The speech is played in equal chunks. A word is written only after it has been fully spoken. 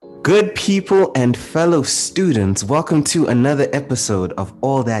Good people and fellow students, welcome to another episode of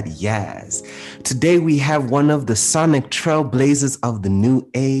All That Yaz. Today we have one of the sonic trailblazers of the new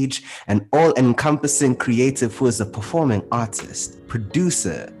age, an all-encompassing creative who is a performing artist,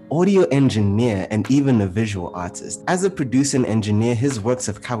 producer, audio engineer, and even a visual artist. As a producer and engineer, his works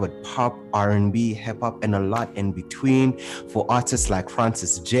have covered pop, R&B, hip-hop, and a lot in between for artists like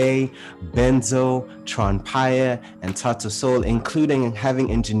Francis J, Benzo, Tron Paya, and Tato Soul, including having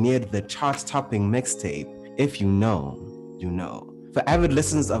engineered the chart-topping mixtape, If You Know, You Know. For avid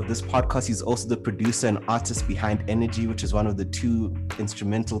listeners of this podcast, he's also the producer and artist behind Energy, which is one of the two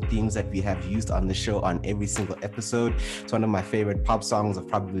instrumental themes that we have used on the show on every single episode. It's one of my favorite pop songs of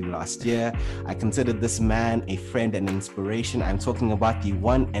probably last year. I consider this man a friend and inspiration. I'm talking about the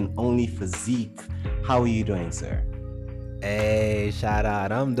one and only Physique. How are you doing, sir? Hey, shout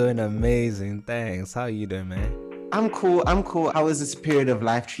out. I'm doing amazing. Thanks. How you doing, man? I'm cool. How is this period of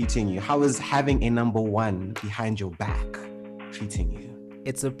life treating you? How is having a number one behind your back treating you?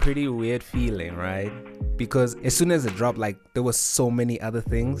 It's a pretty weird feeling, right? Because as soon as it dropped, there was so many other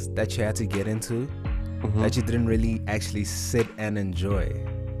things that you had to get into that you didn't really actually sit and enjoy.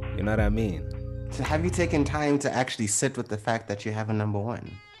 You know what I mean? So have you taken time to actually sit with the fact that you have a number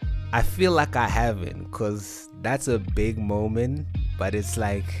one? I feel like I haven't, because that's a big moment, but it's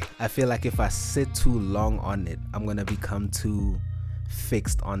like, I feel like if I sit too long on it, I'm going to become too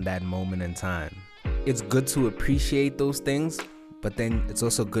fixed on that moment in time. It's good to appreciate those things, but then it's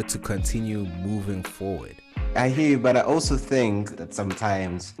also good to continue moving forward. I hear you, but I also think that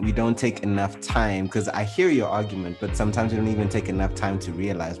sometimes we don't take enough time, because I hear your argument, but sometimes we don't even take enough time to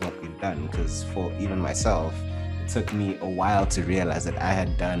realize what we've done, because for even myself, it took me a while to realize that I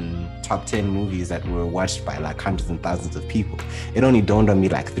had done top 10 movies that were watched by like hundreds and thousands of people. It only dawned on me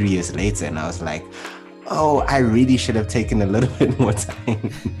like 3 years later, and I was like, oh, I really should have taken a little bit more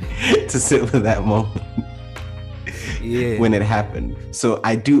time to sit with that moment. Yeah. When it happened. So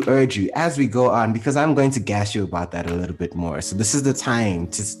I do urge you as we go on, because I'm going to gas you about that a little bit more. So this is the time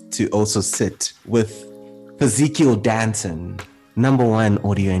to also sit with Ezekiel Danton, number one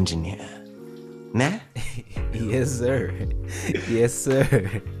audio engineer. Nah? Yes, sir. Yes,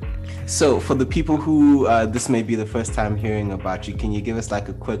 sir. So for the people who this may be the first time hearing about you, can you give us like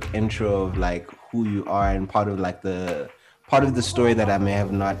a quick intro of like who you are and part of the story that I may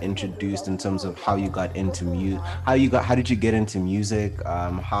have not introduced in terms of how you got into music, how did you get into music,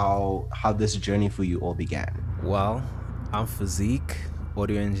 how this journey for you all began? Well, I'm Physique,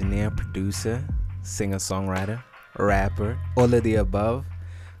 audio engineer, producer, singer-songwriter, rapper, all of the above.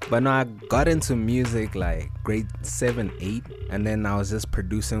 But no, I got into music like grade 7, 8, and then I was just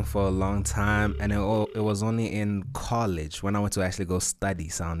producing for a long time, and it was only in college when I went to actually go study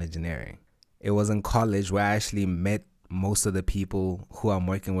sound engineering. It was in college where I actually met most of the people who I'm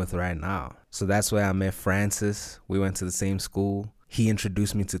working with right now. So that's where I met Francis. We went to the same school. He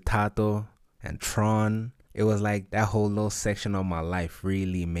introduced me to Tato and Tron. It was like that whole little section of my life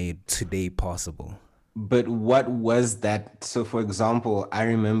really made today possible. But what was that? So for example, I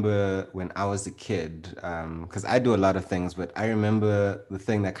remember when I was a kid, because I do a lot of things, but I remember the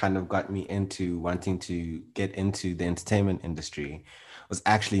thing that kind of got me into wanting to get into the entertainment industry was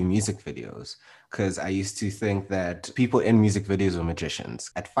actually music videos. Because I used to think that people in music videos were magicians.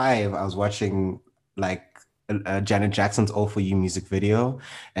 At 5, I was watching like Janet Jackson's All For You music video,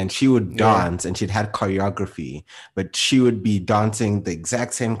 and she would dance, and she'd had choreography, but she would be dancing the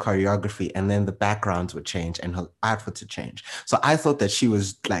exact same choreography, and then the backgrounds would change and her outfits would change. So I thought that she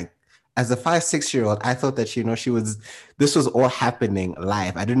was like, as a 5, 6-year-old, I thought that, this was all happening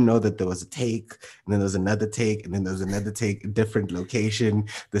live. I didn't know that there was a take, and then there was another take, and then there was another take, different location,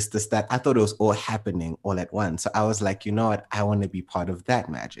 this, that. I thought it was all happening all at once. So I was like, you know what? I want to be part of that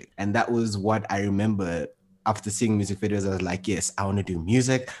magic. And that was what I remember. After seeing music videos, I was like, yes, I want to do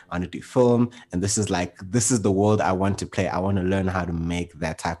music, I want to do film, and this is the world I want to play. I want to learn how to make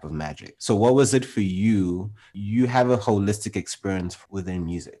that type of magic. So what was it for you? You have a holistic experience within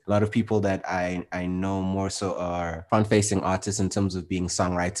music. A lot of people that I know more so are front-facing artists in terms of being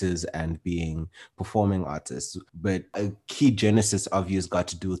songwriters and being performing artists, but a key genesis of you has got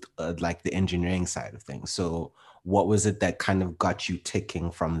to do with like the engineering side of things. So what was it that kind of got you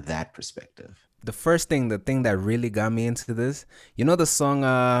ticking from that perspective? The thing that really got me into this, you know the song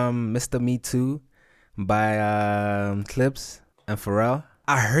Mr. Me Too by Clips and Pharrell?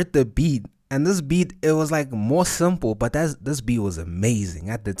 I heard the beat, and this beat, it was like more simple, but this beat was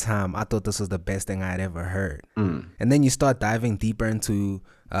amazing. At the time, I thought this was the best thing I had ever heard. And then you start diving deeper into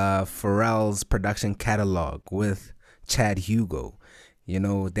Pharrell's production catalog with Chad Hugo,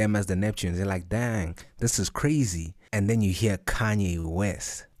 them as the Neptunes. They're like, dang, this is crazy. And then you hear Kanye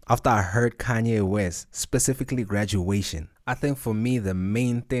West. after I heard Kanye West, specifically Graduation, I think for me the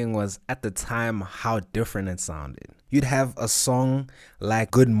main thing was at the time how different it sounded. You'd have a song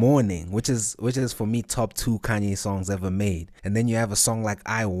like Good Morning, which is for me top 2 Kanye songs ever made. And then you have a song like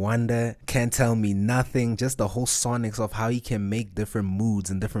I Wonder, Can't Tell Me Nothing, just the whole sonics of how he can make different moods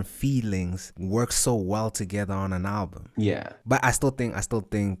and different feelings work so well together on an album. Yeah. But I still think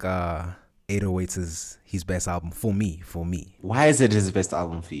 808s is his best album for me. Why is it his best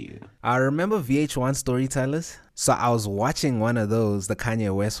album for you? I remember VH1 Storytellers. So I was watching one of those, the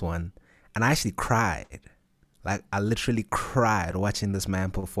Kanye West one, and I actually cried. Like, I literally cried watching this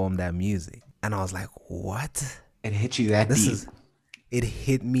man perform that music. And I was like, what? It hit you that deep. It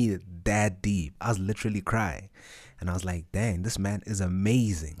hit me that deep. I was literally crying. And I was like, dang, this man is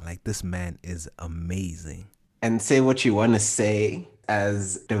amazing. Like, this man is amazing. And say what you want to say,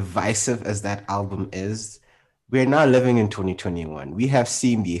 as divisive as that album is, we're now living in 2021. We have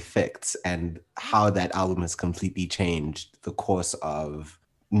seen the effects and how that album has completely changed the course of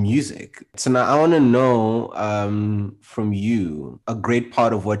music. So now I want to know from you, a great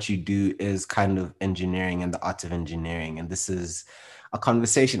part of what you do is kind of engineering and the art of engineering. And this is a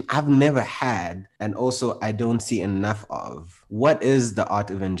conversation I've never had, and also I don't see enough of. What is the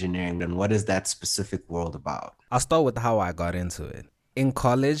art of engineering and what is that specific world about? I'll start with how I got into it. In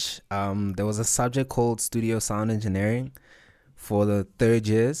college, there was a subject called Studio Sound Engineering for the 3rd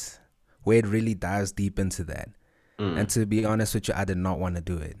years where it really dives deep into that. And to be honest with you, I did not want to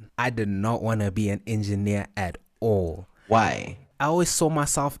do it. I did not want to be an engineer at all. Why? I always saw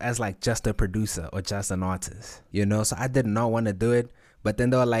myself as like just a producer or just an artist, you know? So I did not want to do it. But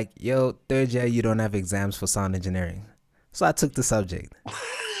then they were like, yo, 3rd year, you don't have exams for sound engineering. So I took the subject,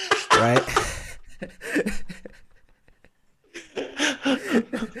 right?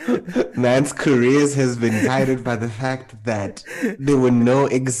 Man's careers has been guided by the fact that there were no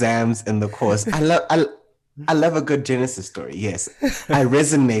exams in the course. I love a good Genesis story. Yes, I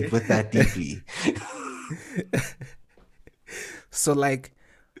resonate with that deeply. So like,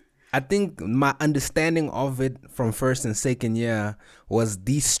 I think my understanding of it from 1st and 2nd year was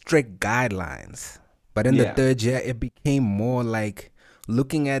these strict guidelines. But in the 3rd year, it became more like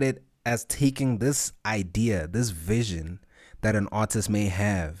looking at it as taking this idea, this vision that an artist may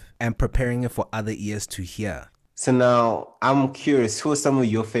have and preparing it for other ears to hear. So now I'm curious, who are some of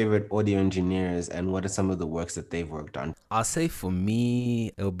your favorite audio engineers and what are some of the works that they've worked on? I'll say for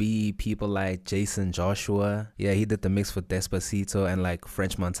me, it'll be people like Jason Joshua. Yeah, he did the mix for Despacito and like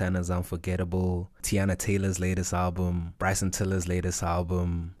French Montana's Unforgettable, Tiana Taylor's latest album, Bryson Tiller's latest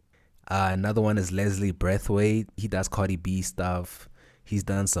album. Another one is Leslie Breathwaite. He does Cardi B stuff. He's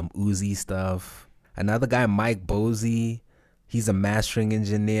done some Uzi stuff. Another guy, Mike Bosey. He's a mastering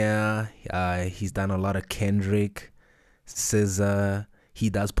engineer. He's done a lot of Kendrick, SZA. He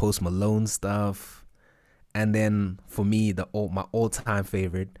does Post Malone stuff. And then for me, my all-time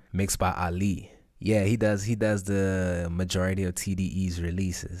favorite, Mixed by Ali. Yeah, he does the majority of TDE's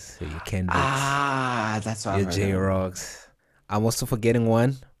releases. So your Kendricks, that's what your J-Rocks. I'm also forgetting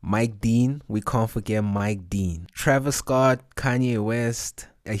one, Mike Dean. We can't forget Mike Dean. Travis Scott, Kanye West.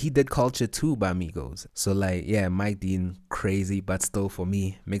 He did Culture too by Migos. So like, yeah, Mike Dean, crazy, but still for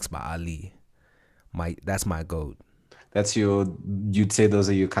me, Mixed by Ali. That's my GOAT. That's you'd say those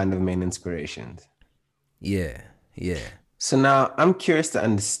are your kind of main inspirations. Yeah. So now I'm curious to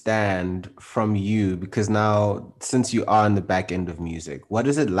understand from you, because now since you are on the back end of music, what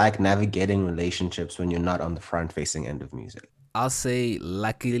is it like navigating relationships when you're not on the front facing end of music? I'll say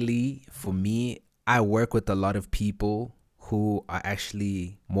luckily for me, I work with a lot of people who are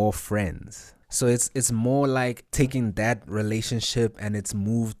actually more friends. So it's more like taking that relationship and it's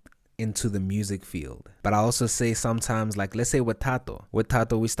moved into the music field. But I also say sometimes, like let's say with Tato,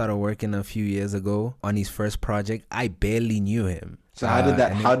 we started working a few years ago on his first project. I barely knew him. So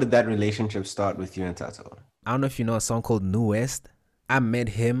how did that relationship start with you and Tato? I don't know if you know a song called New West. I met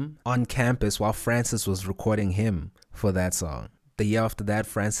him on campus while Francis was recording him for that song. The year after that,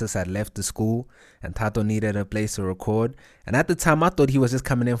 Francis had left the school and Tato needed a place to record. And at the time, I thought he was just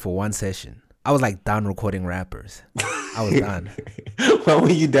coming in for one session. I was like done recording rappers. I was done. When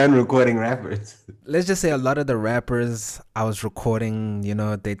were you done recording rappers? Let's just say a lot of the rappers I was recording,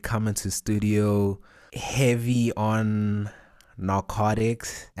 they'd come into studio heavy on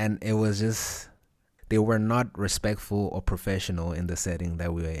narcotics. And it was just, they were not respectful or professional in the setting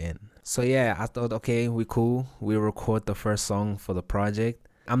that we were in. So yeah, I thought, okay, we cool. We record the first song for the project.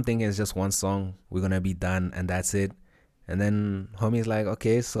 I'm thinking it's just one song. We're going to be done and that's it. And then homie's like,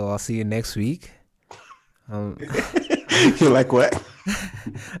 okay, so I'll see you next week. You're like, what?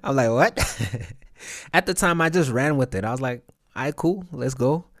 I'm like, what? At the time, I just ran with it. I was like, all right, cool, let's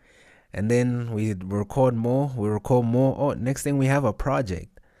go. And then we record more, we record more. Oh, next thing we have a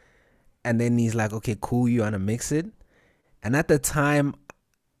project. And then he's like, okay, cool, you wanna mix it? And at the time,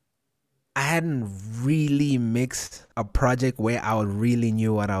 I hadn't really mixed a project where I really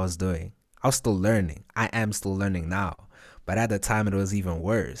knew what I was doing. I was still learning. I am still learning now. But at the time, it was even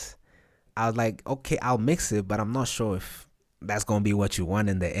worse. I was like, okay, I'll mix it, but I'm not sure if that's gonna be what you want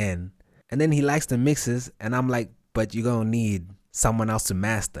in the end. And then he likes the mixes, and I'm like, but you're gonna need someone else to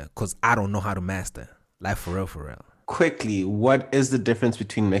master, cause I don't know how to master. Like for real, for real. Quickly, what is the difference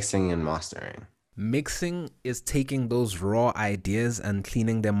between mixing and mastering? Mixing is taking those raw ideas and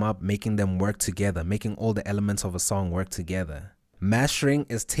cleaning them up, making them work together, making all the elements of a song work together. Mastering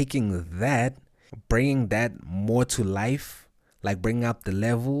is taking that, bringing that more to life, like bringing up the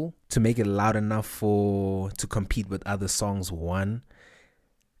level to make it loud enough for to compete with other songs one.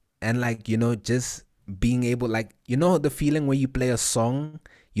 And like, just being able, like, the feeling where you play a song,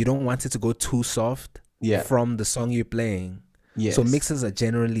 you don't want it to go too soft Yeah. from the song you're playing. So Yes. mixes are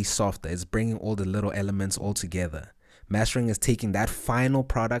generally softer. It's bringing all the little elements all together. Mastering is taking that final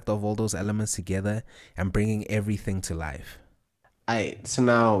product of all those elements together and bringing everything to life. So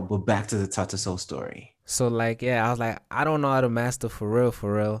now we're back to the Tata Soul story. So like, yeah, I was like, I don't know how to master for real,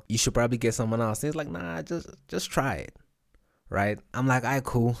 for real. You should probably get someone else. And he's like, nah, just try it. Right? I'm like, all right,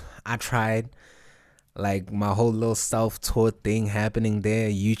 cool. I tried. Like my whole little self-taught thing happening there.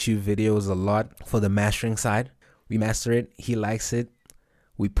 YouTube videos a lot for the mastering side. We master it. He likes it.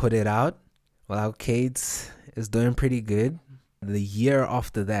 We put it out. Well, okay, it's doing pretty good. The year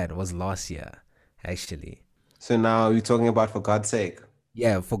after that was last year, actually. So now you're talking about For God's Sake.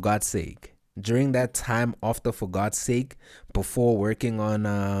 Yeah, for God's sake. During that time after For God's sake, before working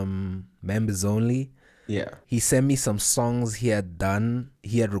on Members Only, Yeah. he sent me some songs he had done,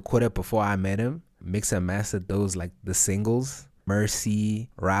 he had recorded before I met him. Mix and mastered those, like the singles, Mercy,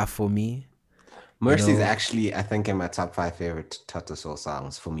 Ride for Me. You Mercy is know, actually, I think, in my top five favorite Tata Soul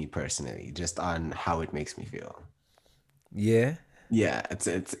songs for me personally, just on how it makes me feel. yeah. Yeah,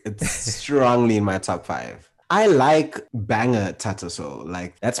 it's strongly in my top five. I like banger Tata Soul.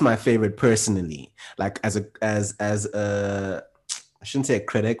 Like that's my favorite personally. Like as a I shouldn't say a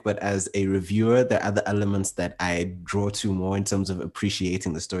critic, but as a reviewer, there are other elements that I draw to more in terms of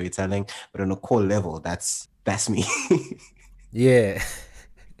appreciating the storytelling. But on a core level, that's me. Yeah.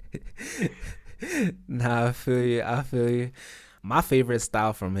 Nah, I feel you. I feel you. My favorite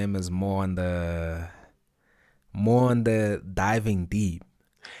style from him is more on the diving deep.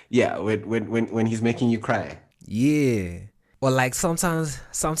 Yeah, when he's making you cry. Yeah. Or like sometimes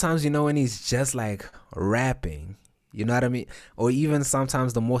when he's just like rapping. You know what I mean? Or even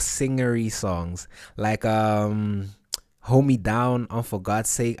sometimes the more singery songs. Like Hold Me Down on For God's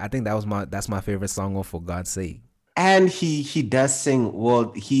Sake. I think that's my favorite song on For God's Sake. And he does sing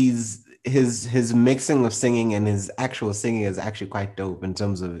well. His mixing of singing and his actual singing is actually quite dope in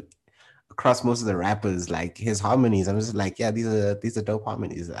terms of across most of the rappers. Like his harmonies, I'm just like, yeah, these are dope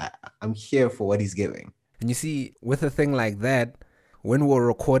harmonies. I'm here for what he's giving. And you see, with a thing like that, when we're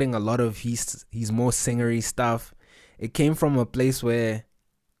recording a lot of his more singery stuff, it came from a place where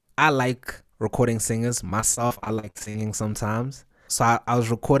I like recording singers myself. I like singing sometimes. So I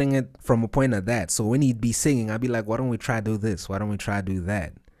was recording it from a point of that. So when he'd be singing, I'd be like, why don't we try do this? Why don't we try do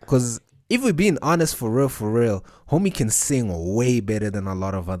that? Because if we're being honest for real, homie can sing way better than a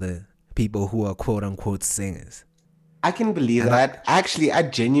lot of other people who are quote unquote singers. I can believe And I, that. Actually, I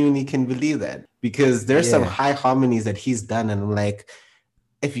genuinely can believe that because there's some yeah, high harmonies that he's done, and I'm like,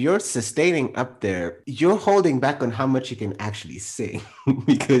 if you're sustaining up there, you're holding back on how much you can actually sing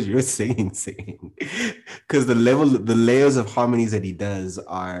because you're singing. Because the layers of harmonies that he does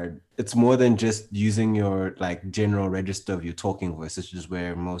it's more than just using your like general register of your talking voice, which is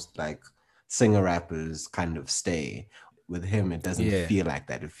where most like singer rappers kind of stay. With him, it doesn't yeah. feel like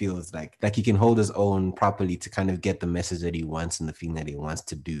that. It feels like he can hold his own properly to kind of get the message that he wants and the thing that he wants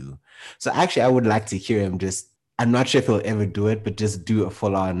to do. So actually, I would like to hear him just I'm not sure if he'll ever do it, but just do a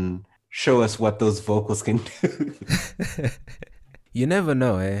full on show us what those vocals can do. You never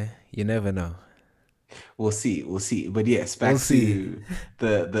know, eh? You never know. We'll see. We'll see. But yes, We'll back see.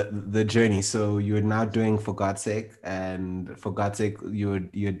 to the journey. So you're now doing For God's Sake, and For God's Sake, you're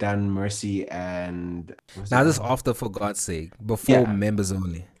done Mercy and what was the Now other this one? after For God's sake, before Yeah. members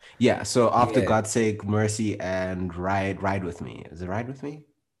only. Yeah. So after Yeah, God's Sake, Mercy and Ride with Me. Is it Ride with Me?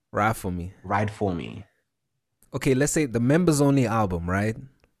 ride for me. Ride for Me. Okay, let's say the members only album, right?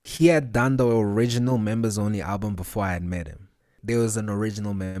 He had done the original members only album before I had met him. There was an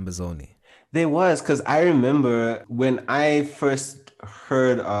original members only. There was, because I remember when I first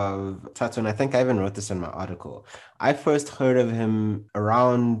heard of Tattoo, and I think I even wrote this in my article. I first heard of him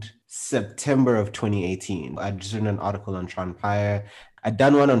around September of 2018. I just written an article on Transpire. I'd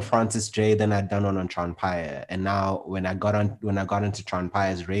done one on Francis J, then I'd done one on Transpire. And now when I got into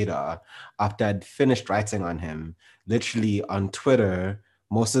Transpire's radar, after I'd finished writing on him, literally on Twitter,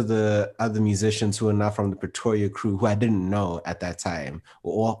 most of the other musicians who are now from the Pretoria crew, who I didn't know at that time,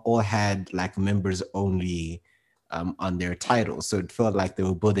 all had like members only on their titles. So it felt like they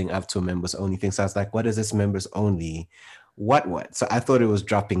were building up to a members only thing. So I was like, what is this members only? What? So I thought it was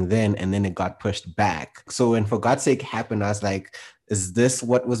dropping then, and then it got pushed back. So when For God's Sake happened, I was like, is this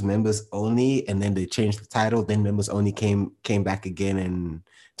what was members only? And then they changed the title. Then members only came back again in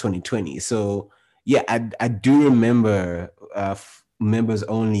 2020. So yeah, I do remember members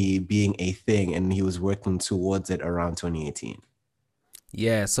only being a thing, and he was working towards it around 2018.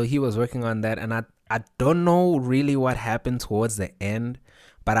 Yeah, so he was working on that, and I don't know really what happened towards the end,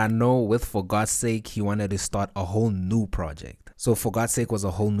 but I know with For God's Sake, he wanted to start a whole new project. So For God's Sake was a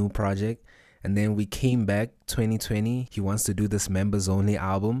whole new project. And then we came back 2020. He wants to do this members only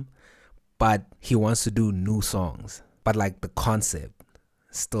album, but he wants to do new songs. But like the concept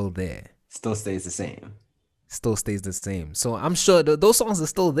still there. Still stays the same. Still stays the same. So I'm sure those songs are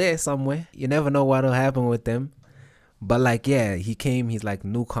still there somewhere. You never know what'll happen with them. But like, yeah, he came, he's like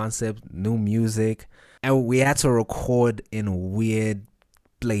new concept, new music. And we had to record in weird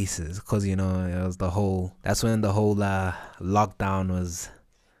places because, you know, it was that's when the whole lockdown was.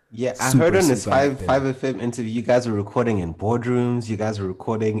 Yeah, I heard on this 5FM interview, you guys were recording in boardrooms. You guys were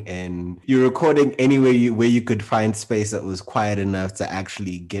recording you're recording anywhere where you could find space that was quiet enough to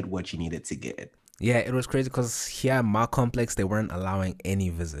actually get what you needed to get. Yeah, it was crazy because here at my complex, they weren't allowing any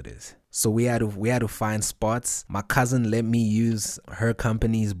visitors. So we had to find spots. My cousin let me use her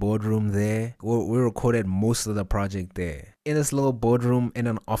company's boardroom there. We recorded most of the project there in this little boardroom in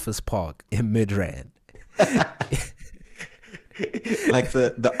an office park in Midrand. Like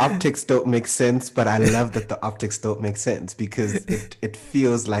the optics don't make sense, but I love that the optics don't make sense because it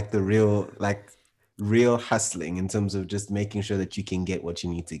feels like the real hustling in terms of just making sure that you can get what you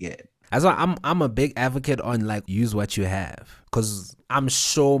need to get. That's why I'm a big advocate on like use what you have, because I'm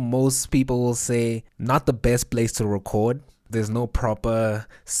sure most people will say not the best place to record. There's no proper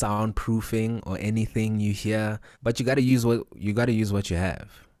soundproofing or anything you hear, but you got to use what you have.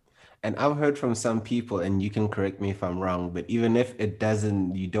 And I've heard from some people, and you can correct me if I'm wrong, but even if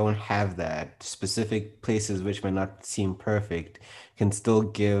you don't have that, specific places which may not seem perfect can still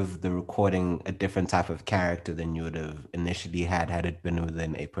give the recording a different type of character than you would have initially had it been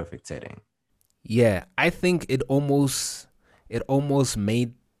within a perfect setting. Yeah, I think it almost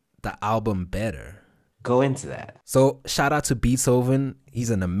made the album better. Go into that. So shout out to Beethoven. He's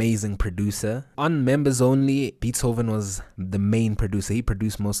an amazing producer. On Members Only, Beethoven was the main producer. He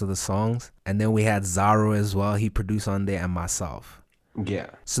produced most of the songs. And then we had Zaro as well. He produced on there, and myself. Yeah.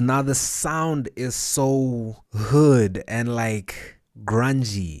 So now the sound is so hood and like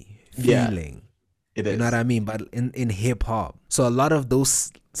grungy feeling. Yeah, it is. You know what I mean? But in hip hop. So a lot of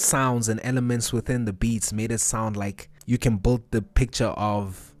those sounds and elements within the beats made it sound like you can build the picture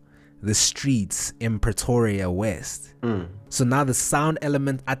of the streets in Pretoria West. So now the sound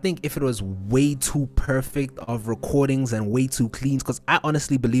element, I think if it was way too perfect of recordings and way too clean, because I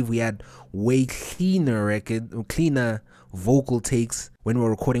honestly believe we had way cleaner vocal takes when we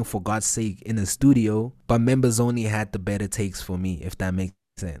were recording For God's Sake in the studio, but Members Only had the better takes for me, if that makes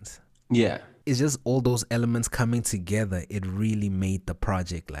sense. Yeah. It's just all those elements coming together. It really made the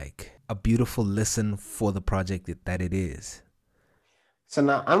project like a beautiful listen for the project that it is. So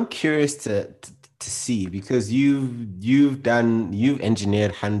now I'm curious to see, because you've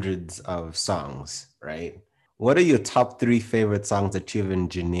engineered hundreds of songs, right? What are your top 3 favorite songs that you've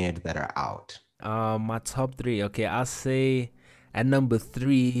engineered that are out? My top 3. Okay, I'll say at number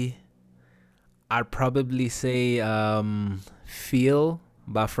 3, I'd probably say Feel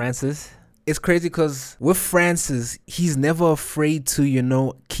by Francis. It's crazy because with Francis, he's never afraid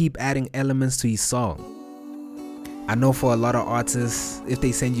to, keep adding elements to his song. I know for a lot of artists, if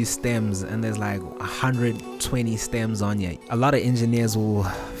they send you stems and there's like 120 stems on you, a lot of engineers will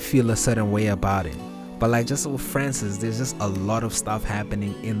feel a certain way about it. But like just with Francis, there's just a lot of stuff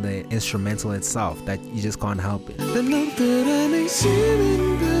happening in the instrumental itself that you just can't help it. I know that I may seem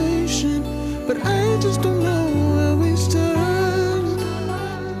impatient, but I just don't know where we stand.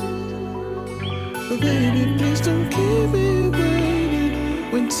 But baby, please don't keep me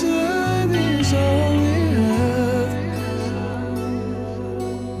waiting when time is all we have.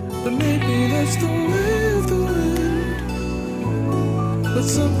 But maybe that's the way of the wind, but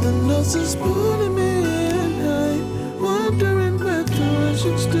something else is pulling me in. I'm wondering whether I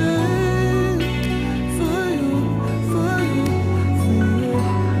should stay for you, for you, for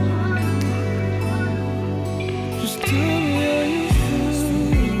you.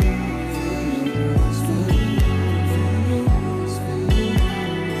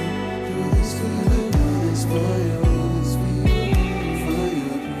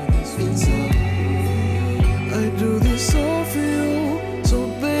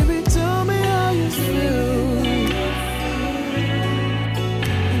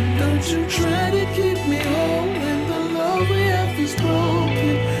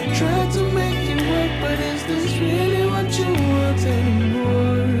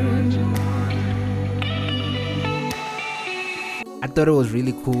 I thought it was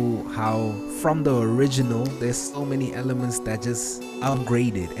really cool how from the original there's so many elements that just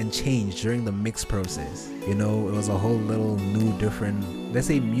upgraded and changed during the mix process. You know, it was a whole little new different, let's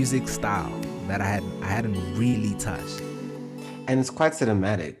say, music style that I hadn't really touched. And it's quite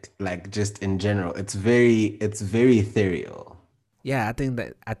cinematic, like just in general. It's very ethereal. Yeah,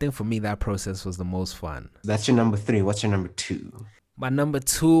 I think for me that process was the most fun. That's your number 3. What's your number 2? My number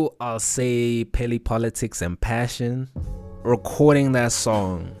 2, I'll say Pele Politics and Passion. Recording that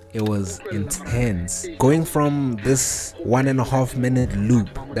song, it was intense. Going from this 1.5 minute loop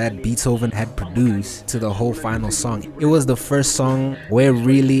that Beethoven had produced to the whole final song, it was the first song where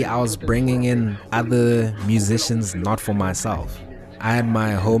really I was bringing in other musicians, not for myself. I had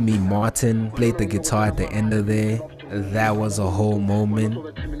my homie Martin played the guitar at the end of there. That was a whole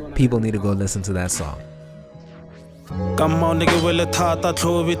moment. People need to go listen to that song. Kama nige wele thata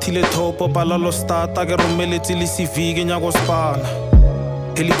tlhobe thile thopo palalo stata ke romeletse le CV ke nyako spana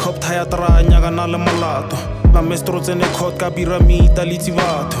helicopter ya tranya kana le molato la mestro tsene court ka piramida litsi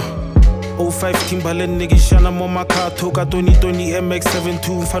batho 05 Timberland nige shana mo makhatho ka 2020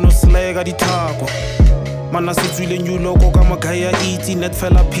 MX72 mfano slega dithako mana se tswile new logo ka magaya itsi net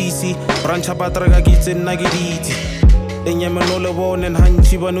fela PC branch patra ka kitse nna ke ditsi Enyeme no le bone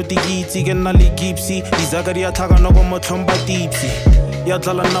nhanchi ba no tikitsi ke nna le gipsy izaka di atlhaka no go motlhomba tipsi ya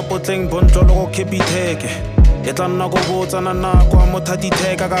tlala nna potleng bontlolo go kepitheke e tla nna go botsana nako a mothati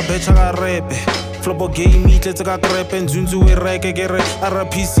theka ka betcha ka repe flopo game itletse ka crepe nzunzu we reke ke re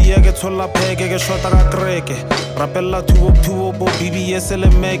RPC ya ke tsholla pheke ke shota ka kreke rapella thubo bo BBS le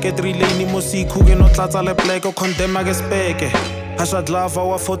meke 3 lane mo sikhu ke no tlatsa le pleke condemn ke speke Hasha glava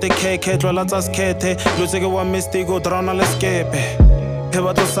wa 40k ketlola tsa skethe lotseke wa mistake o drona le skepe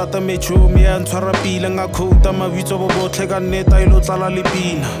pheba tlo sata mechumi ya ntshwara pile nga khouta mabitso bo botlhe ka neta ilo tsala le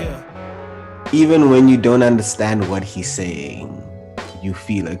pina. Even when you don't understand what he's saying, you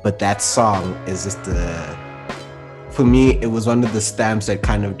feel it. But that song is just for me, it was one of the stamps that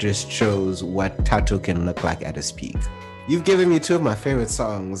kind of just shows what Tattoo can look like at his peak. You've given me 2 of my favorite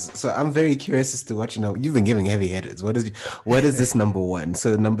songs, so I'm very curious as to what you know. You've been giving heavy hitters. What is this number 1?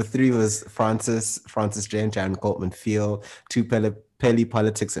 So number 3 was Francis J. and Coltman Feel, 2 Pele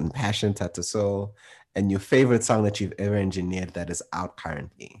Politics and Passion, Tattoo Soul, and your favorite song that you've ever engineered that is out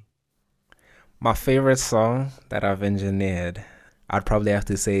currently. My favorite song that I've engineered, I'd probably have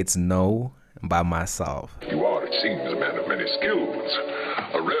to say it's No by Myself. You are, it seems, a man of many skills,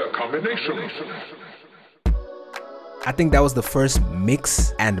 a rare combination. I think that was the first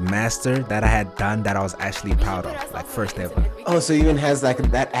mix and master that I had done that I was actually proud of, like first ever. Oh, so even has like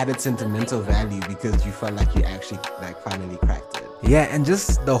that added sentimental value because you felt like you actually like finally cracked it. Yeah, and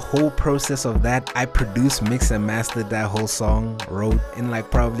just the whole process of that, I produced, mixed and mastered that whole song, wrote in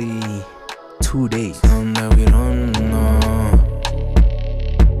like probably 2 days. That we don't know.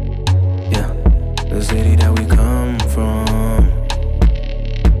 Yeah, the city that we come from.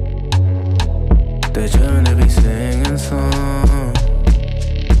 The journey be singing song,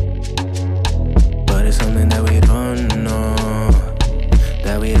 but it's something that we don't know,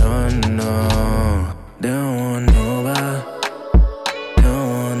 that we don't know. They don't want nobody, they don't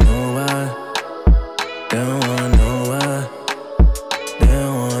want nobody, they don't want nobody, they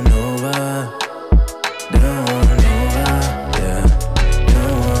don't want nobody, they don't want nobody, yeah. They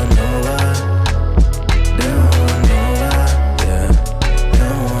don't want nobody, they don't want nobody, yeah. They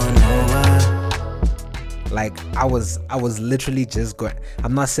don't want nobody. Like I was literally just going.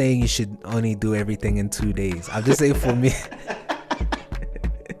 I'm not saying you should only do everything in 2 days. I'll just say for me.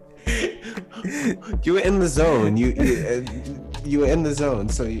 You were in the zone. You were in the zone.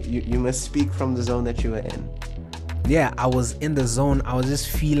 So you must speak from the zone that you were in. Yeah, I was in the zone. I was just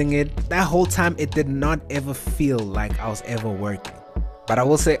feeling it. That whole time, it did not ever feel like I was ever working. But I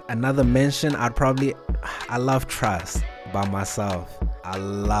will say another mention, I love Trust by Myself. I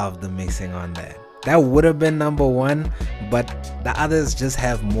love the mixing on that. That would have been number 1, but the others just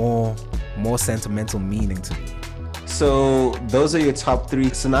have more sentimental meaning to me. So those are your top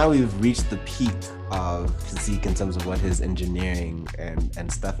 3. So now we've reached the peak of Physique in terms of what his engineering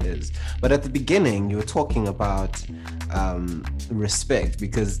and stuff is. But at the beginning, you were talking about respect,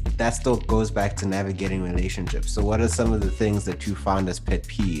 because that still goes back to navigating relationships. So what are some of the things that you found as pet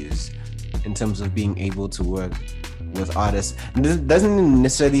peeves in terms of being able to work with artists? And this doesn't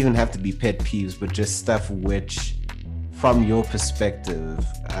necessarily even have to be pet peeves, but just stuff which, from your perspective,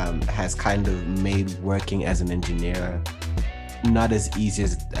 has kind of made working as an engineer not as easy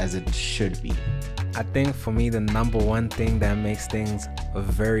as it should be. I think for me, the number 1 thing that makes things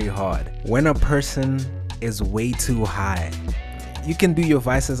very hard, when a person is way too high, you can do your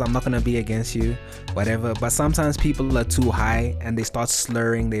vices. I'm not gonna be against you, whatever. But sometimes people are too high and they start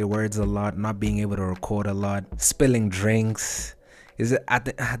slurring their words a lot, not being able to record a lot, spilling drinks. I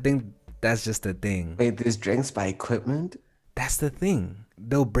think that's just the thing. Wait, there's drinks by equipment? That's the thing.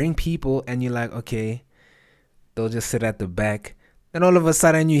 They'll bring people and you're like, okay, they'll just sit at the back. Then all of a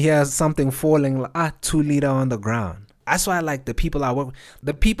sudden you hear something falling, like 2 liter on the ground. That's why I like the people I work with.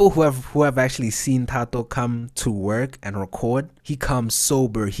 The people who have actually seen Tato come to work and record, he comes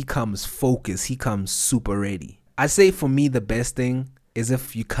sober, he comes focused, he comes super ready. I say for me the best thing is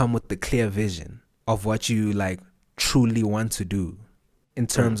if you come with the clear vision of what you like truly want to do in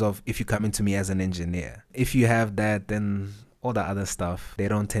terms of if you come into me as an engineer. If you have that, then all the other stuff, they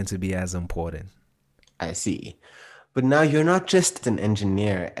don't tend to be as important. I see. But now you're not just an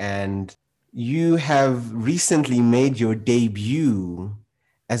engineer, and you have recently made your debut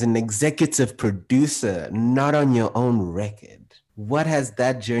as an executive producer, not on your own record. What has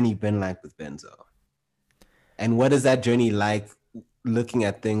that journey been like with Benzo? And what is that journey like looking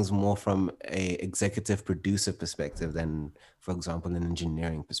at things more from a executive producer perspective than, for example, an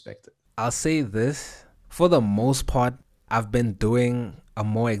engineering perspective? I'll say this, for the most part, I've been doing a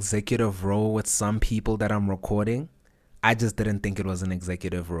more executive role with some people that I'm recording. I just didn't think it was an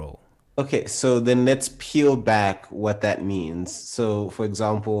executive role. Okay, so then let's peel back what that means. So, for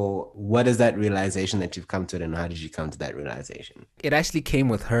example, what is that realization that you've come to it, and how did you come to that realization? It actually came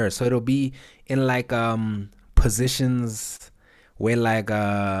with her. So it'll be in like positions where like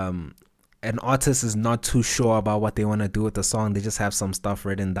an artist is not too sure about what they want to do with the song. They just have some stuff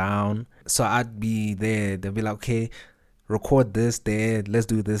written down. So I'd be there. They'll be like, okay, record this there, let's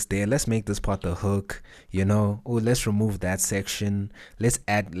do this there, let's make this part the hook, you know. Oh, let's remove that section, let's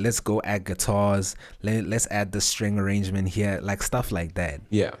go add guitars, let's add the string arrangement here, like stuff like that.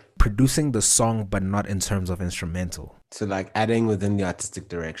 Yeah. Producing the song, but not in terms of instrumental. So like adding within the artistic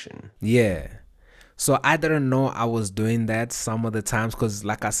direction. Yeah. So I didn't know I was doing that some of the times, because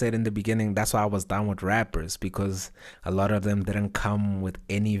like I said in the beginning, that's why I was down with rappers, because a lot of them didn't come with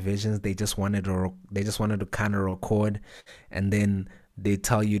any visions. They just wanted to kind of record, and then they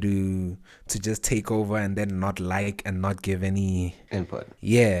tell you to just take over and then not like and not give any input.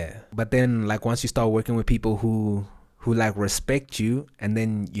 Yeah. But then like once you start working with people who like respect you, and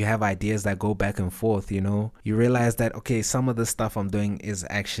then you have ideas that go back and forth, you know, you realize that okay, some of the stuff I'm doing is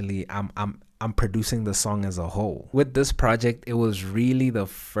actually I'm producing the song as a whole. With this project, it was really the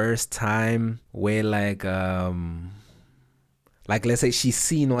first time where like let's say she's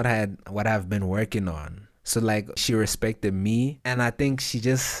seen what I've been working on. So like she respected me, and I think she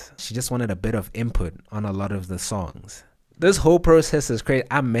just wanted a bit of input on a lot of the songs. This whole process is crazy.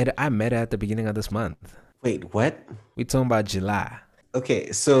 I met her at the beginning of this month. Wait, what? We talking about July.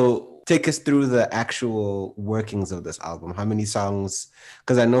 Okay, so take us through the actual workings of this album. How many songs?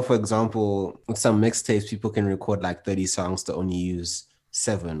 Because I know, for example, with some mixtapes, people can record like 30 songs to only use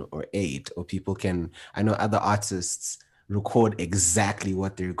 7 or 8, or people can, I know other artists record exactly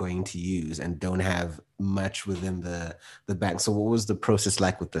what they're going to use and don't have much within the bank. So what was the process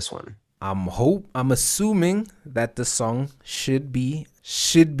like with this one? I'm assuming that the song should be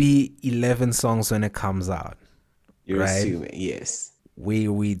 11 songs when it comes out. You're right? assuming, yes.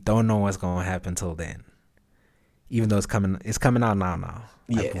 We don't know what's gonna happen till then. Even though it's coming out now.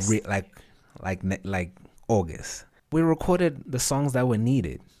 Like, yes. Like August. We recorded the songs that were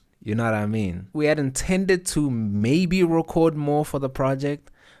needed. You know what I mean? We had intended to maybe record more for the project,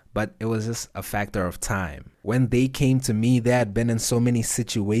 but it was just a factor of time. When they came to me, they had been in so many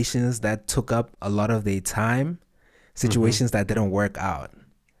situations that took up a lot of their time, situations that didn't work out.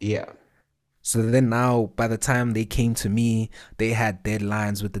 Yeah. So then now, by the time they came to me, they had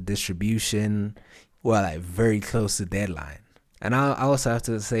deadlines with the distribution. Well, like very close to deadline. And I also have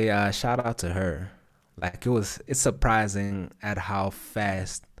to say, shout out to her. Like it's surprising at how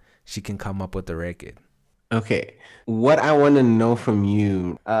fast she can come up with the record. Okay. What I want to know from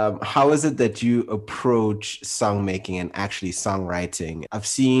you, how is it that you approach song making and actually songwriting? I've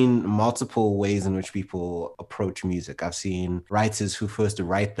seen multiple ways in which people approach music. I've seen writers who first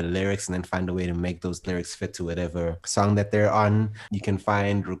write the lyrics and then find a way to make those lyrics fit to whatever song that they're on. You can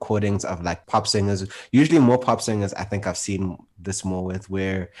find recordings of like pop singers, usually more pop singers. I think I've seen this more with,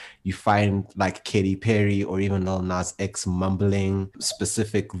 where you find like Katy Perry or even Lil Nas X mumbling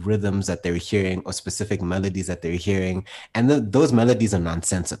specific rhythms that they're hearing or specific melodies that they're hearing, and those melodies are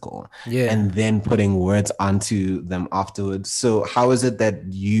nonsensical. Yeah. And then putting words onto them afterwards. So how is it that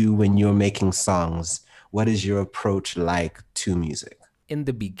you, when you're making songs, what is your approach like to music? In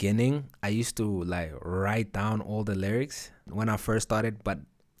the beginning, I used to like write down all the lyrics when I first started, but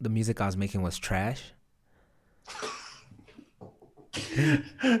the music I was making was trash.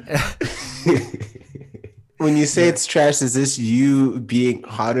 When you say Yeah. it's trash, is this you being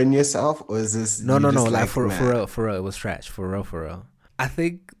hard on yourself, or is this No, you no, no. just Like like, for nah? real, for real, it was trash. For real, for real. I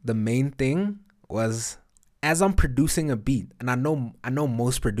think the main thing was as I'm producing a beat, and I know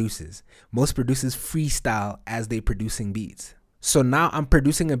most producers. Most producers freestyle as they producing beats. So now I'm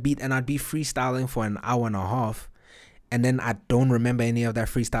producing a beat and I'd be freestyling for an hour and a half, and then I don't remember any of that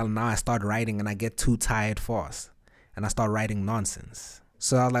freestyle. Now I start writing and I get too tired fast, and I start writing nonsense.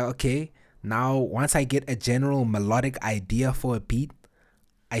 So I was like, okay, now once I get a general melodic idea for a beat,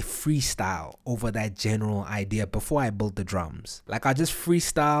 I freestyle over that general idea before I build the drums. Like I just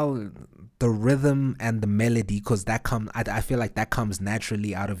freestyle the rhythm and the melody because that comes. I feel like that comes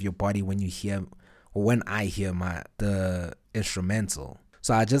naturally out of your body when you hear, or when I hear the instrumental.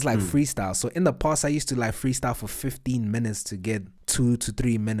 So I just like freestyle. So in the past, I used to like freestyle for 15 minutes to get 2 to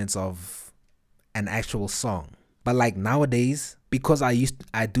 3 minutes of an actual song. But like nowadays, because I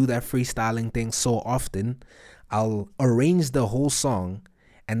do that freestyling thing so often, I'll arrange the whole song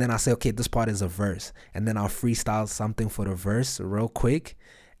and then I'll say, okay, this part is a verse. And then I'll freestyle something for the verse real quick.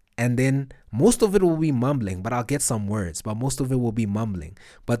 And then most of it will be mumbling, but I'll get some words, but most of it will be mumbling.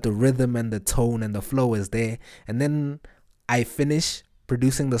 But the rhythm and the tone and the flow is there. And then I finish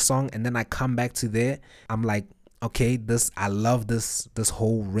producing the song and then I come back to there. I'm like, okay, I love this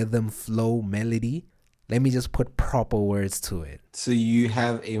whole rhythm, flow, melody. Let me just put proper words to it. So you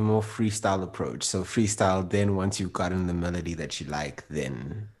have a more freestyle approach. So freestyle, then once you've gotten the melody that you like,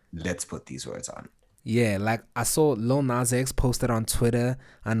 then let's put these words on. Yeah, like I saw Lil Nas X posted on Twitter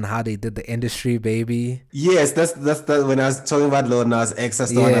on how they did the industry, baby. Yes, that's when I was talking about Lil Nas X,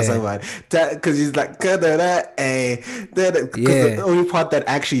 that's the one I was talking about. Because he's like, because the Yeah. only part that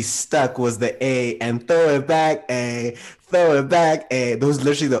actually stuck was the A and throw it back, A, throw it back, A. Those were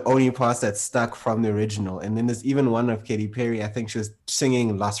literally the only parts that stuck from the original. And then there's even one of Katy Perry, I think she was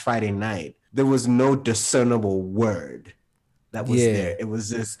singing Last Friday Night. There was no discernible word that was Yeah. there. It was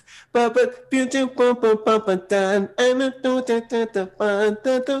just like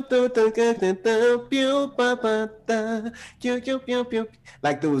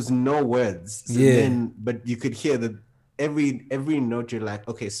there was no words. So Yeah. then, but you could hear the every note. You're like,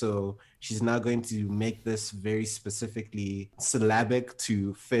 okay, so she's now going to make this very specifically syllabic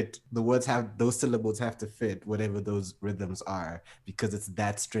to fit. The words have, those syllables have to fit whatever those rhythms are because it's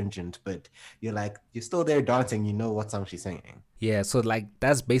that stringent. But you're like, you're still there dancing. You know what song she's singing. Yeah, so like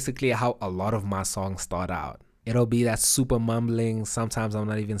that's basically how a lot of my songs start out. It'll be that super mumbling. Sometimes I'm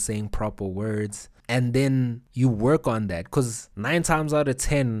not even saying proper words. And then you work on that because 9 times out of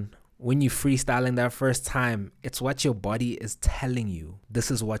 10, when you freestyling that first time, it's what your body is telling you.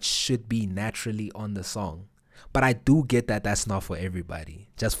 This is what should be naturally on the song. But I do get that that's not for everybody,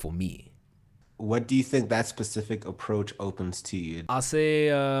 just for me. What do you think that specific approach opens to you? I'll say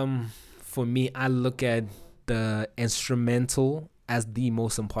for me, I look at the instrumental as the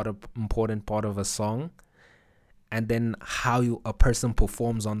most important part of a song, and then how a person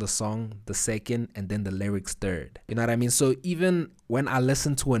performs on the song the second, and then the lyrics third. You know what I mean? So even when I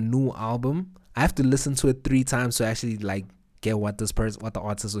listen to a new album, I have to listen to it 3 times to actually like get what the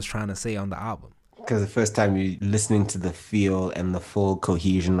artist was trying to say on the album. Because the first time you're listening to the feel and the full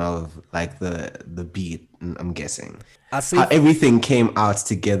cohesion of like the beat, I'm guessing. I see. How everything came out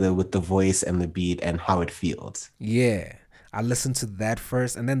together with the voice and the beat and how it feels. Yeah. I listened to that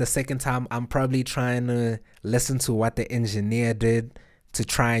first, and then the second time I'm probably trying to listen to what the engineer did to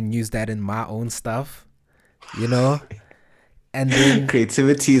try and use that in my own stuff, you know? And then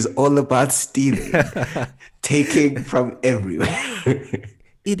Creativity is all about stealing, taking from everywhere.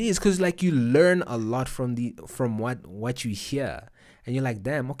 it is because like you learn a lot from what you hear, and you're like,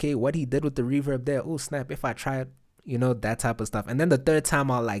 damn, okay, what he did with the reverb there, oh snap, if I try it, you know, that type of stuff. And then the third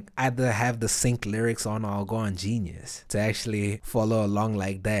time I'll like either have the sync lyrics on or I'll go on Genius to actually follow along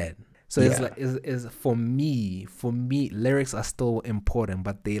like that. So it's like is for me lyrics are still important,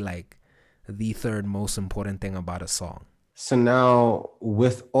 but they like the third most important thing about a song. So now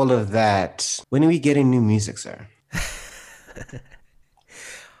with all of that, when are we getting new music, sir?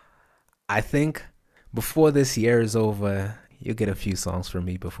 I think before this year is over, you'll get a few songs from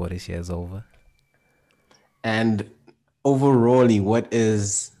me before this year is over. And overall, what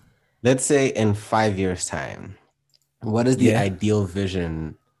is, let's say in 5 years' time, what is the ideal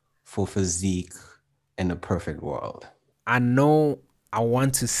vision for Physique in a perfect world? I know I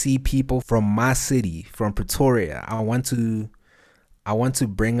want to see people from my city, from Pretoria. I want to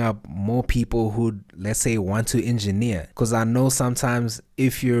bring up more people who, let's say, want to engineer. Because I know sometimes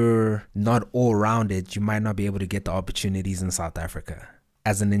if you're not all rounded, you might not be able to get the opportunities in South Africa.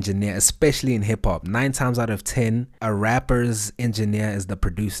 as an engineer, especially in hip hop. 9 times out of 10, a rapper's engineer is the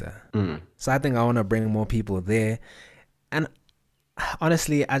producer. So I think I want to bring more people there. And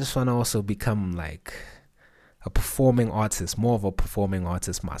honestly, I just want to also become like a performing artist, more of a performing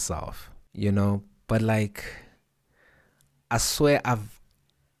artist myself, you know? But like, I swear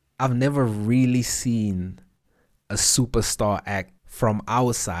I've never really seen a superstar act from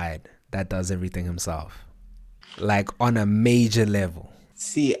our side that does everything himself, like on a major level.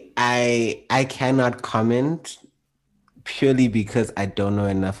 See, I cannot comment purely because I don't know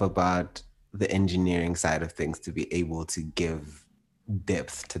enough about the engineering side of things to be able to give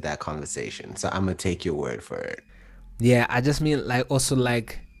depth to that conversation. So I'm gonna take your word for it. Yeah, I just mean like also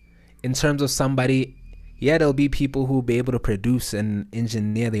like in terms of somebody, yeah, there'll be people who'll be able to produce and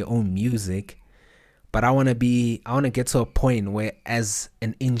engineer their own music, but I want to get to a point where as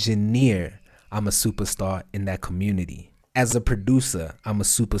an engineer, I'm a superstar in that community. As a producer, I'm a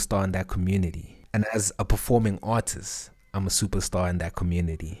superstar in that community. And as a performing artist, I'm a superstar in that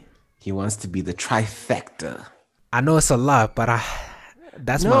community. He wants to be the trifecta. I know it's a lot, but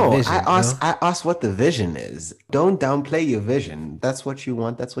that's my No, vision. I asked what the vision is. Don't downplay your vision. That's what you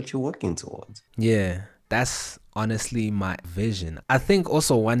want. That's what you're working towards. Yeah, that's honestly my vision. I think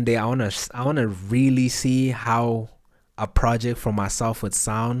also one day I wanna really see how a project for myself would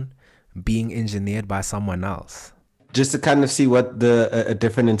sound being engineered by someone else. Just to kind of see what a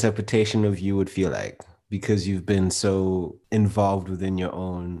different interpretation of you would feel like, because you've been so involved within your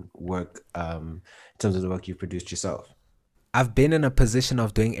own work in terms of the work you've produced yourself. I've been in a position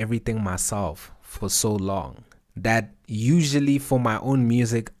of doing everything myself for so long that usually for my own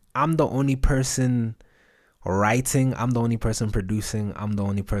music, I'm the only person writing, I'm the only person producing, I'm the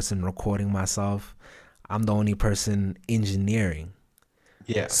only person recording myself, I'm the only person engineering.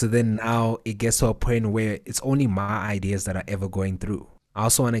 Yeah. So then now it gets to a point where it's only my ideas that are ever going through. I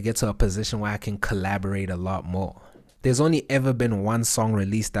also want to get to a position where I can collaborate a lot more. There's only ever been one song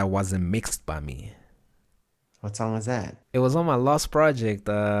released that wasn't mixed by me. What song was that? It was on my last project,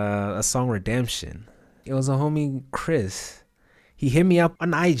 a song Redemption. It was a homie Chris. He hit me up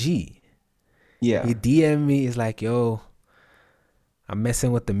on IG. Yeah. He DM'd me. He's like, yo, I'm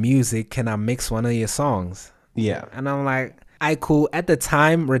messing with the music. Can I mix one of your songs? Yeah. And I'm like, I cool. At the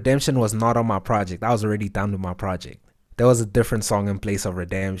time, Redemption was not on my project. I was already done with my project. There was a different song in place of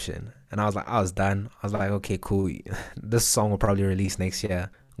Redemption. And I was like, I was done. I was like, okay, cool. This song will probably release next year.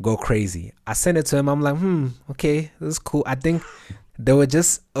 Go crazy. I sent it to him. I'm like, okay, this is cool. I think there were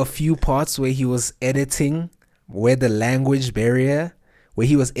just a few parts where he was editing, where the language barrier, where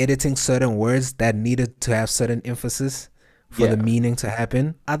he was editing certain words that needed to have certain emphasis for the meaning to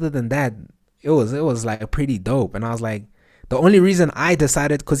happen. Other than that, it was like pretty dope. And I was like, the only reason I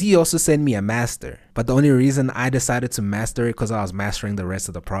decided, because he also sent me a master, but the only reason I decided to master it because I was mastering the rest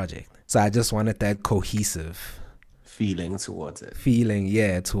of the project. So I just wanted that cohesive feeling towards it.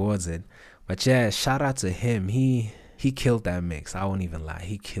 Towards it. But yeah, shout out to him. He killed that mix. I won't even lie.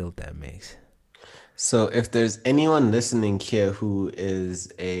 He killed that mix. So if there's anyone listening here who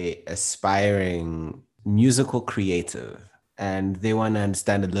is a aspiring musical creative and they want to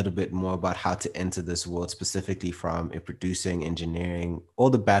understand a little bit more about how to enter this world, specifically from a producing, engineering, all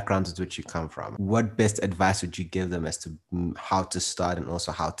the backgrounds with which you come from, what best advice would you give them as to how to start and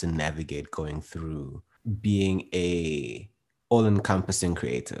also how to navigate going through being a all-encompassing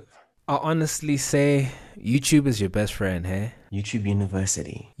creative? I'll honestly say YouTube is your best friend, hey? YouTube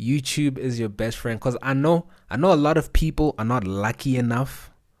University. YouTube is your best friend, because I know a lot of people are not lucky enough,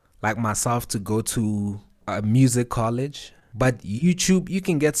 like myself, to go to a music college. But YouTube, you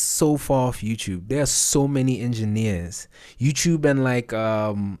can get so far off YouTube. There are so many engineers. YouTube and like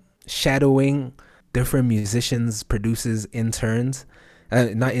shadowing different musicians, producers, interns,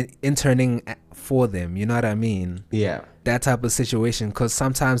 not interning for them. You know what I mean? Yeah. That type of situation. Because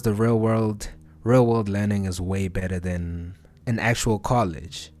sometimes the real world learning is way better than an actual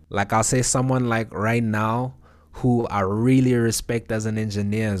college. Like I'll say someone like right now who I really respect as an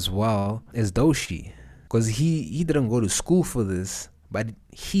engineer as well is Doshi. Because he didn't go to school for this, but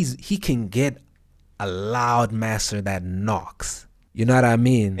he can get a loud master that knocks. You know what I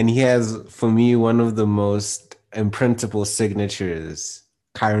mean? And he has, for me, one of the most imprintable signatures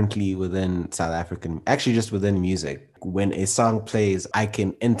currently within South African, actually just within music. When a song plays, I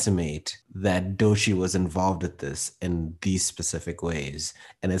can intimate that Doshi was involved with this in these specific ways.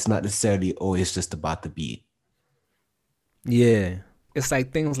 And it's not necessarily always just about the beat. Yeah. It's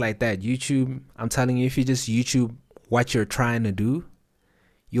like things like that. YouTube, I'm telling you, if you just YouTube what you're trying to do,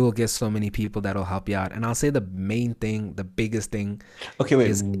 you'll get so many people that'll help you out. And I'll say the main thing, the biggest thing. Okay, wait.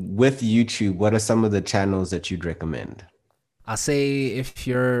 With YouTube, what are some of the channels that you'd recommend? I say if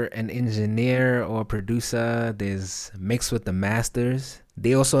you're an engineer or producer, there's Mix with the Masters.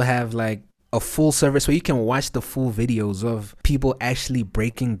 They also have like a full service where you can watch the full videos of people actually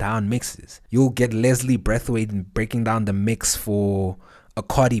breaking down mixes. You'll get Leslie Breathwaite breaking down the mix for a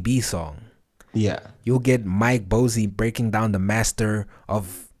Cardi B song. Yeah. You'll get Mike Bosey breaking down the master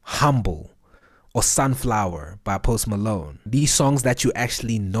of Humble or Sunflower by Post Malone. These songs that you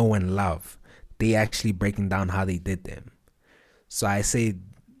actually know and love, they actually breaking down how they did them. So I say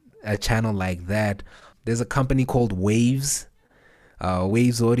a channel like that. There's a company called Waves,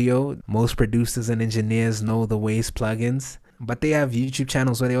 Waves Audio. Most producers and engineers know the Waves plugins, but they have YouTube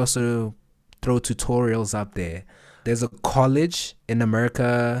channels where they also throw tutorials up there. There's a college in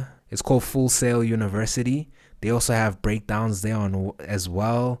America. It's called Full Sail University. They also have breakdowns there on as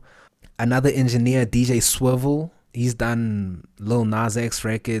well. Another engineer, DJ Swivel, he's done Lil Nas X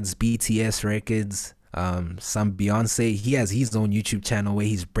records, BTS records, some Beyonce. He has his own YouTube channel where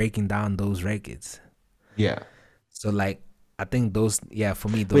he's breaking down those records. Yeah. So like, I think those, yeah, for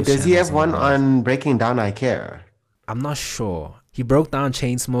me, those. Wait, does he channels have are one nice. on Breaking Down I Care? I'm not sure. He broke down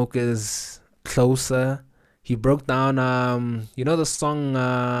Chainsmokers, Closer. He broke down, you know the song,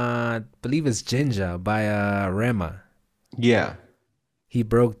 I believe it's Ginger by Rema. Yeah. He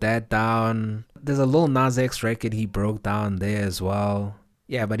broke that down. There's a Lil Nas X record he broke down there as well.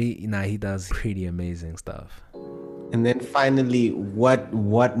 Yeah, but he does pretty amazing stuff. And then finally, what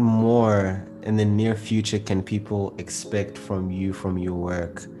more in the near future can people expect from you, from your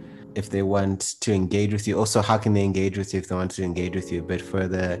work, if they want to engage with you? Also, how can they engage with you if they want to engage with you a bit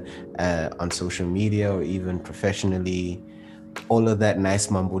further on social media or even professionally? All of that nice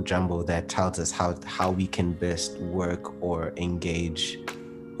mumbo jumbo that tells us how we can best work or engage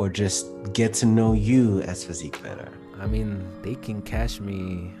or just get to know you as Physique better. I mean, they can catch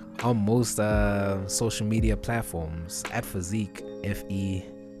me on most social media platforms at Physique, FEZIEKK.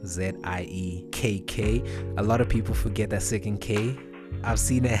 A lot of people forget that second K. I've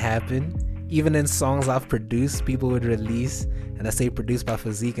seen it happen. Even in songs I've produced, people would release and I say produced by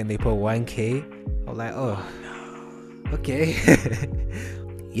Physique and they put 1K. I'm like, oh, okay.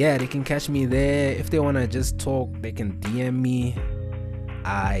 Yeah, they can catch me there. If they want to just talk, they can DM me.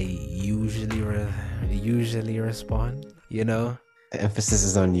 I usually respond, you know. The emphasis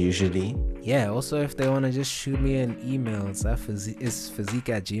is on usually. Yeah, also if they want to just shoot me an email, it's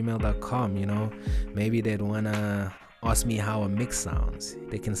physique@gmail.com, you know. Maybe they'd want to ask me how a mix sounds.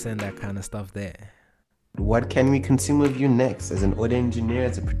 They can send that kind of stuff there. What can we consume of you next? As an audio engineer,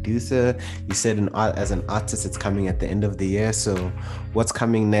 as a producer, you said as an artist, it's coming at the end of the year. So what's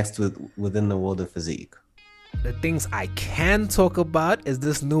coming next within the world of Physique? The things I can talk about is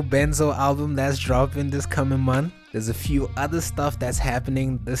this new Benzo album that's dropping this coming month. There's a few other stuff that's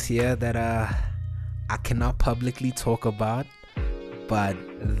happening this year that I cannot publicly talk about, but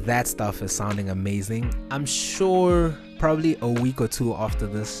that stuff is sounding amazing. I'm sure probably a week or two after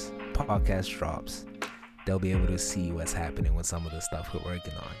this podcast drops, they'll be able to see what's happening with some of the stuff we're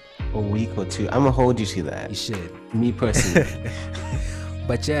working on. A week or two. I'm gonna hold you to that. You should. Me personally.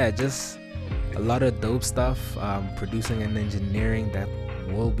 But yeah, just a lot of dope stuff, producing and engineering that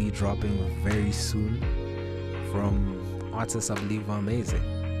will be dropping very soon from artists I believe are amazing.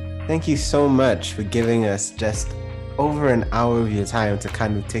 Thank you so much for giving us just over an hour of your time to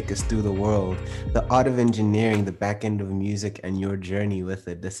kind of take us through the world, the art of engineering, the back end of music, and your journey with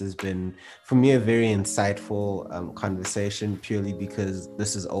it. This has been, for me, a very insightful conversation, purely because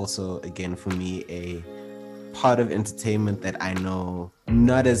this is also, again, for me, a part of entertainment that I know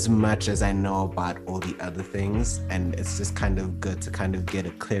not as much as I know about all the other things, and it's just kind of good to kind of get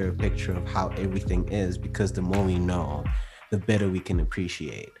a clearer picture of how everything is, because the more we know, the better we can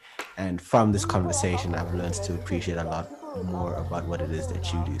appreciate. And from this conversation, I've learned to appreciate a lot more about what it is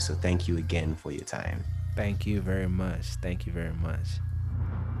that you do. So thank you again for your time. Thank you very much. Thank you very much.